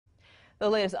The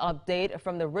latest update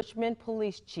from the Richmond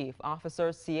Police Chief, Officer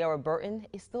Seara Burton,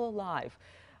 is still alive.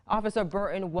 Officer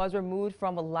Burton was removed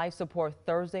from life support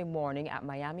Thursday morning at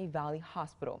Miami Valley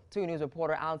Hospital. 2 News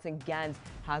reporter Allison Gans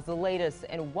has the latest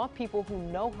and what people who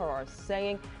know her are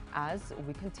saying as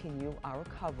we continue our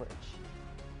coverage.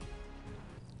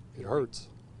 It hurts.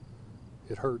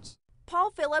 It hurts. Paul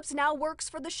Phillips now works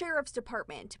for the Sheriff's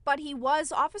Department, but he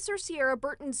was Officer Seara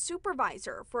Burton's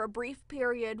supervisor for a brief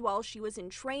period while she was in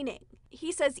training.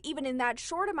 He says even in that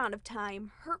short amount of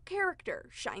time, her character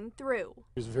shined through.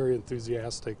 She was very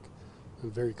enthusiastic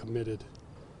and very committed,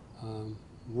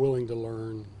 willing to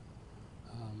learn.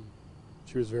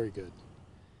 She was very good.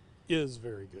 Is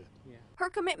very good. Yeah. Her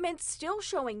commitment still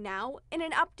showing now. In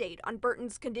an update on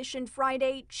Burton's condition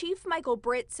Friday, Chief Michael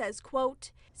Britt says,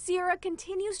 quote, "Seara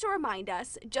continues to remind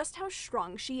us just how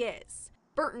strong she is."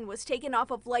 Burton was taken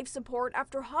off of life support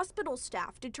after hospital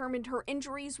staff determined her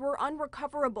injuries were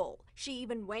unrecoverable. She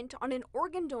even went on an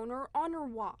organ donor honor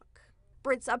walk.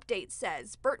 Britt's update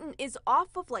says Burton is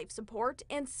off of life support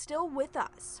and still with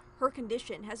us. Her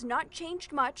condition has not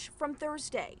changed much from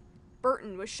Thursday.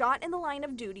 Burton was shot in the line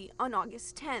of duty on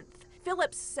August 10th.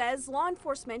 Phillips says law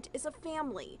enforcement is a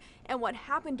family, and what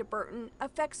happened to Burton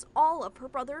affects all of her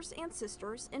brothers and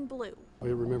sisters in blue. It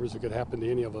remembers it could happen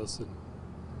to any of us, and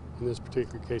in this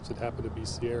particular case it happened to be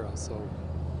Seara, so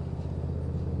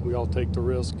we all take the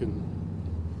risk and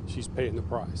she's paying the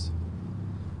price.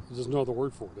 There's no other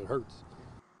word for it. It hurts.